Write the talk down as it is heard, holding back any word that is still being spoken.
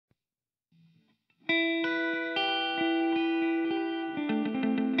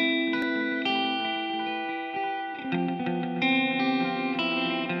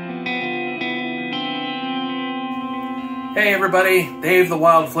Hey everybody, Dave the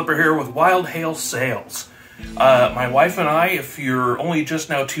Wilde Flipper here with Wild Hail Sales. My wife and I, if you're only just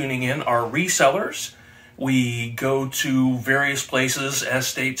now tuning in, are resellers. We go to various places,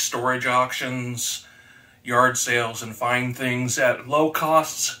 estate storage auctions, yard sales, and find things at low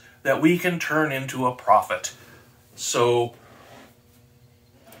costs that we can turn into a profit. So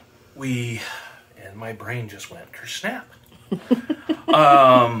and my brain just went snap.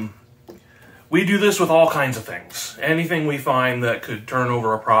 We do this with all kinds of things. Anything we find that could turn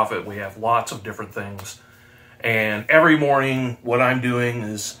over a profit, we have lots of different things. And every morning, what I'm doing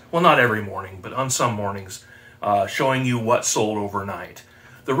is, well, not every morning, but on some mornings, showing you what sold overnight.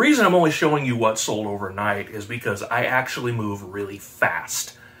 The reason I'm only showing you what sold overnight is because I actually move really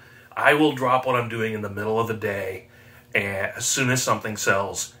fast. I will drop what I'm doing in the middle of the day and as soon as something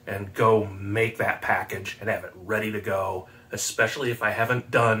sells and go make that package and have it ready to go, especially if I haven't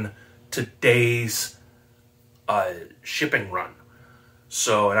done today's shipping run.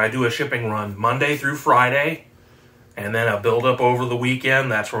 So, and I do a shipping run Monday through Friday, and then a build up over the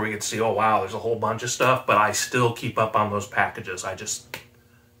weekend. That's where we can see, oh wow, there's a whole bunch of stuff, but I still keep up on those packages. I just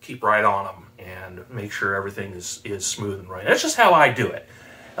keep right on them and make sure everything is smooth and right. That's just how I do it.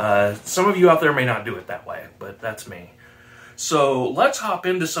 Some of you out there may not do it that way, but that's me. So let's hop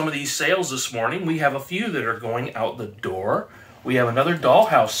into some of these sales this morning. We have a few that are going out the door. We have another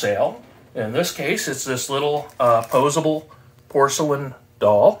dollhouse sale. In this case, it's this little posable porcelain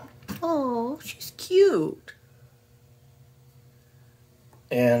doll. Oh, she's cute.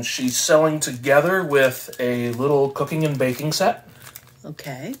 And she's selling together with a little cooking and baking set.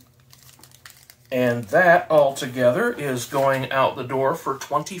 Okay. And that all together is going out the door for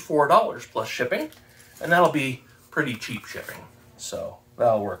 $24 plus shipping. And that'll be pretty cheap shipping. So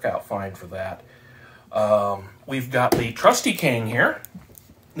that'll work out fine for that. We've got the trusty cane here.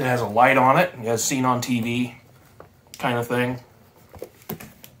 It has a light on it, as seen on TV kind of thing.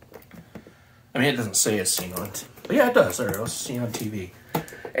 I mean, it doesn't say it's seen on TV, but yeah, it does. There it goes, seen on TV.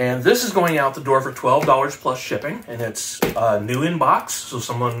 And this is going out the door for $12 plus shipping, and it's new in box, so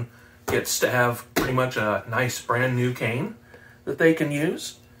someone gets to have pretty much a nice brand new cane that they can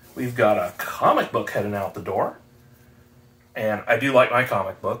use. We've got a comic book heading out the door. And I do like my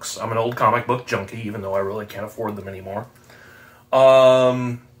comic books. I'm an old comic book junkie, even though I really can't afford them anymore.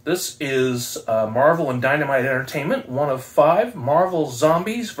 This is Marvel and Dynamite Entertainment, 1 of 5, Marvel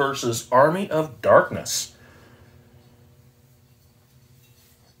Zombies versus Army of Darkness.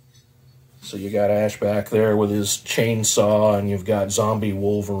 So you got Ash back there with his chainsaw, and you've got Zombie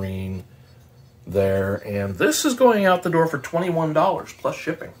Wolverine there. And this is going out the door for $21 plus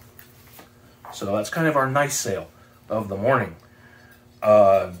shipping. So that's kind of our nice sale of the morning.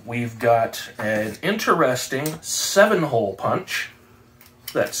 We've got an interesting 7-hole punch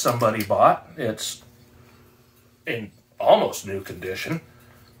that somebody bought. It's in almost new condition,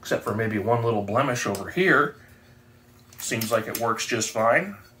 except for maybe one little blemish over here. Seems like it works just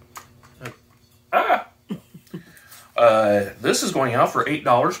fine. This is going out for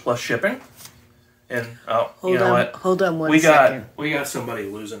 $8 plus shipping. And hold on one second. We got somebody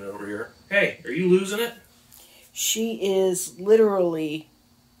losing it over here. Hey, are you losing it? She is literally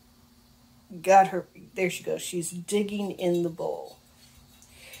got her. There she goes. She's digging in the bowl.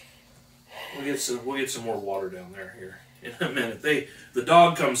 We'll get some more water down there here in a minute. The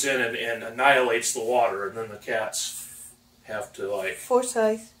dog comes in and annihilates the water, and then the cats have to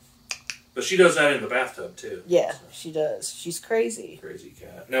Forsyth. But she does that in the bathtub too. Yeah, so. She does. She's crazy. Crazy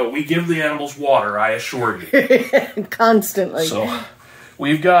cat. No, we give the animals water, I assure you. Constantly. So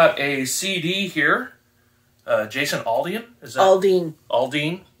we've got a CD here. Jason Aldean? Is that Aldean.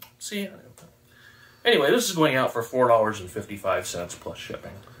 Aldean? See? Anyway, this is going out for $4.55 plus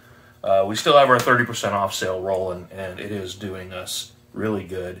shipping. We still have our 30% off sale rolling, and it is doing us really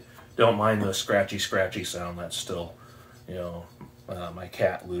good. Don't mind the scratchy sound. That's still, my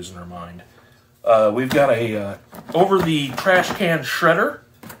cat losing her mind. We've got a over the trash can shredder.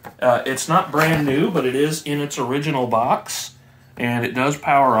 It's not brand new, but it is in its original box, and it does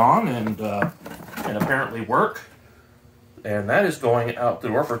power on and apparently work. And that is going out the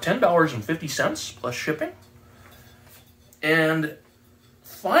door for $10.50 plus shipping. And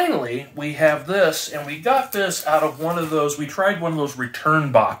finally, we have this, and we got this out of one of those, we tried one of those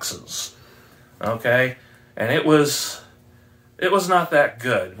return boxes, okay? And it was not that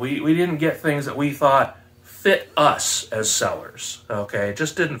good. We didn't get things that we thought fit us as sellers, okay? It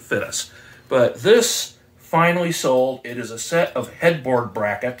just didn't fit us. But this finally sold. It is a set of headboard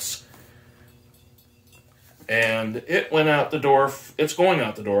brackets, and it went out the door, it's going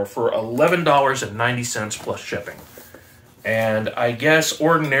out the door for $11.90 plus shipping. And I guess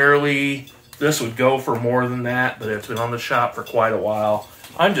ordinarily this would go for more than that, but it's been on the shop for quite a while.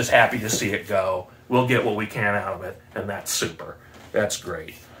 I'm just happy to see it go. We'll get what we can out of it, and that's super. That's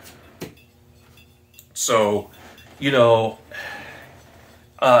great. So, you know,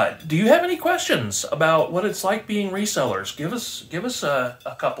 do you have any questions about what it's like being resellers? Give us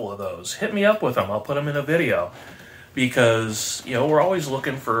a couple of those. Hit me up with them. I'll put them in a video, because, you know, we're always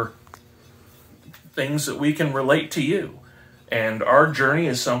looking for things that we can relate to you. And our journey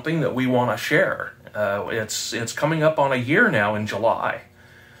is something that we want to share. It's coming up on a year now in July.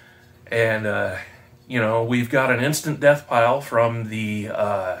 And, you know, we've got an instant death pile from the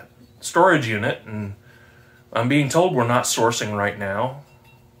storage unit, and I'm being told we're not sourcing right now.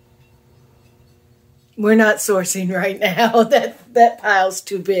 We're not sourcing right now. That pile's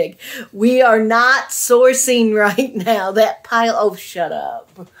too big. We are not sourcing right now. That pile... Oh, shut up.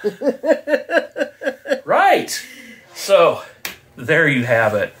 Right. So, there you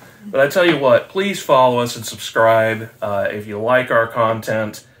have it. But I tell you what, please follow us and subscribe if you like our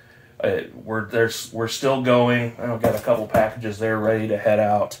content. We're still going. I've got a couple packages there ready to head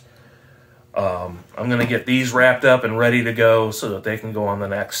out. I'm going to get these wrapped up and ready to go so that they can go on the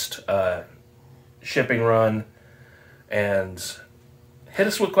next shipping run. And hit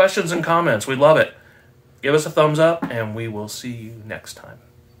us with questions and comments. We'd love it. Give us a thumbs up, and we will see you next time.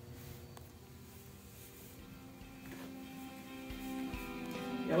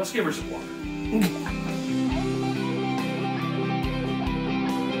 Yeah, let's give her some water.